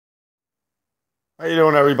How you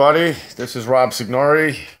doing, everybody? This is Rob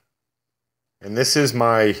Signori, and this is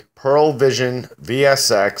my Pearl Vision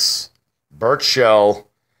VSX birch shell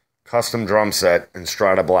custom drum set in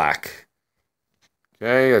Strata Black.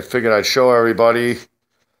 Okay, I figured I'd show everybody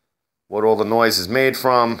what all the noise is made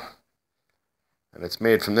from, and it's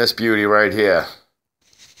made from this beauty right here.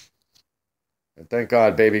 And thank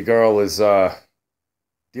God baby girl is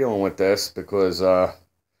dealing with this, because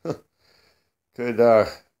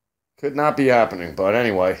could not be happening. But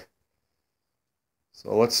anyway,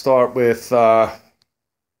 so let's start with what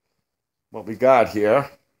we got here.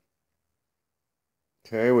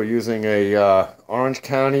 Okay, we're using a Orange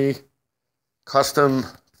County custom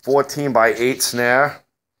 14x8 snare.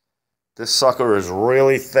 This sucker is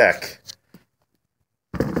really thick.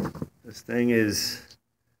 This thing is,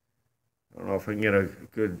 I don't know if I can get a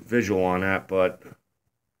good visual on that, but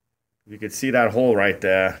you can see that hole right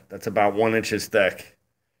there. That's about 1 inch thick.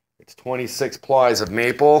 It's 26 plies of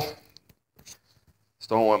maple.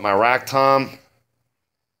 Starting with my rack tom.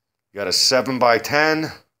 You got a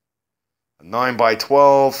 7x10, a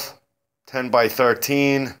 9x12,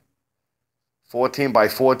 10x13,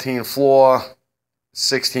 14x14 floor,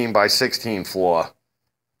 16x16 floor.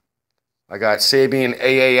 I got Sabian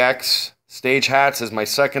AAX stage hats as my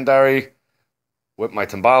secondary, with my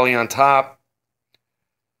timbali on top.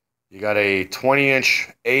 You got a 20-inch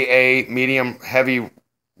AA medium heavy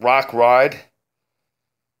rock ride,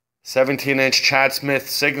 17-inch Chad Smith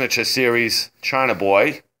Signature Series China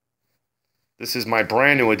Boy. This is my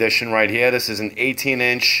brand new edition right here. This is an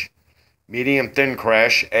 18-inch medium thin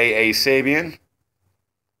crash AA Sabian.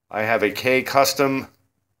 I have a K Custom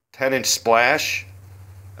 10-inch Splash,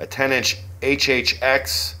 a 10-inch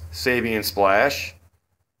HHX Sabian Splash.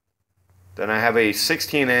 Then I have a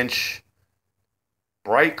 16-inch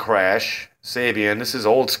Bright Crash Sabian. This is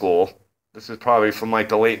old school. This is probably from like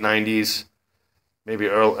the late 90s, maybe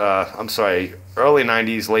early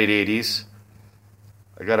 90s, late 80s.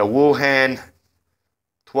 I got a Wuhan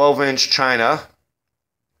 12-inch China.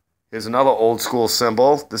 Here's another old school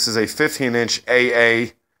cymbal. This is a 15-inch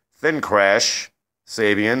AA Thin Crash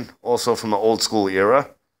Sabian, also from the old school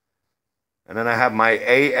era. And then I have my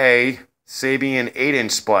AA Sabian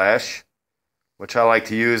 8-inch Splash, which I like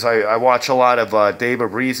to use. I watch a lot of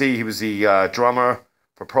David Breezy. He was the drummer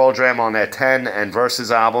for Pearl Jam on that 10 and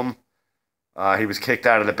Versus album. He was kicked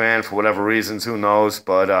out of the band for whatever reasons, who knows,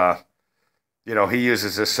 but you know, he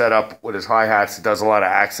uses this setup with his hi-hats. He does a lot of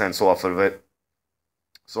accents off of it,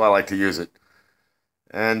 so I like to use it.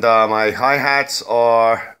 And my hi-hats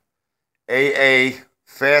are AA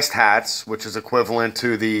fast hats, which is equivalent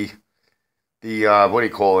to the what do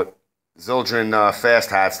you call it, Zildjian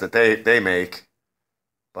fast hats that they make,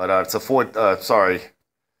 but it's a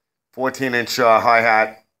 14-inch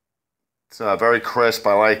hi-hat. It's very crisp.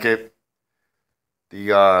 I like it.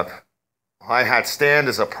 The hi-hat stand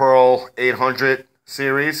is a Pearl 800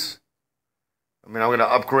 series. I mean, I'm going to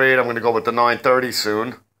upgrade. I'm going to go with the 930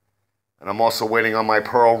 soon. And I'm also waiting on my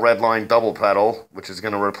Pearl Redline double pedal, which is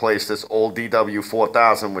going to replace this old DW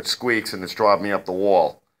 4000, which squeaks and it's driving me up the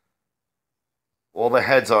wall. All the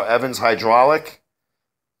heads are Evans hydraulic,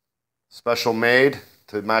 special made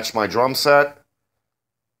to match my drum set.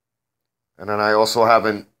 And then I also have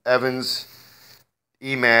an Evans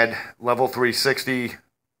EMAD level 360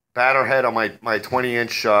 batter head on my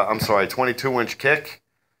 22-inch kick.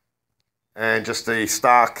 And just a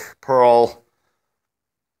stock Pearl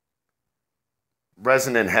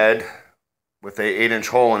resonant head with a 8-inch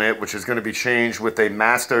hole in it, which is going to be changed with a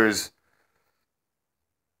Masters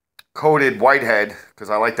coated white head, because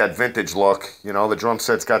I like that vintage look. You know, the drum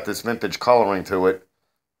set's got this vintage coloring to it.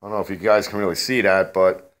 I don't know if you guys can really see that,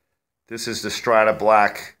 but this is the Strata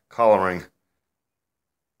Black coloring.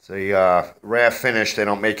 It's a rare finish. They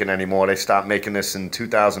don't make it anymore. They stopped making this in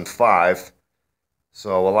 2005.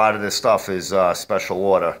 So a lot of this stuff is special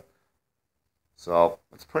order. So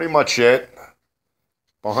that's pretty much it.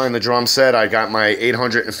 Behind the drum set, I got my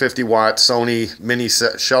 850-watt Sony mini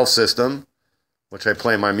shelf system, which I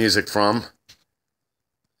play my music from.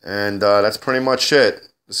 And that's pretty much it.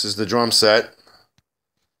 This is the drum set.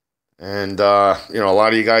 And, you know, a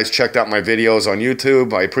lot of you guys checked out my videos on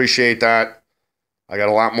YouTube. I appreciate that. I got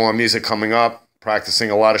a lot more music coming up. Practicing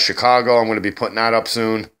a lot of Chicago. I'm going to be putting that up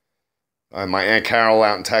soon. My Aunt Carol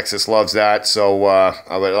out in Texas loves that. So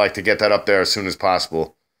I would like to get that up there as soon as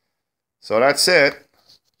possible. So that's it.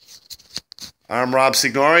 I'm Rob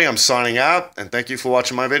Signori. I'm signing out. And thank you for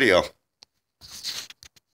watching my video.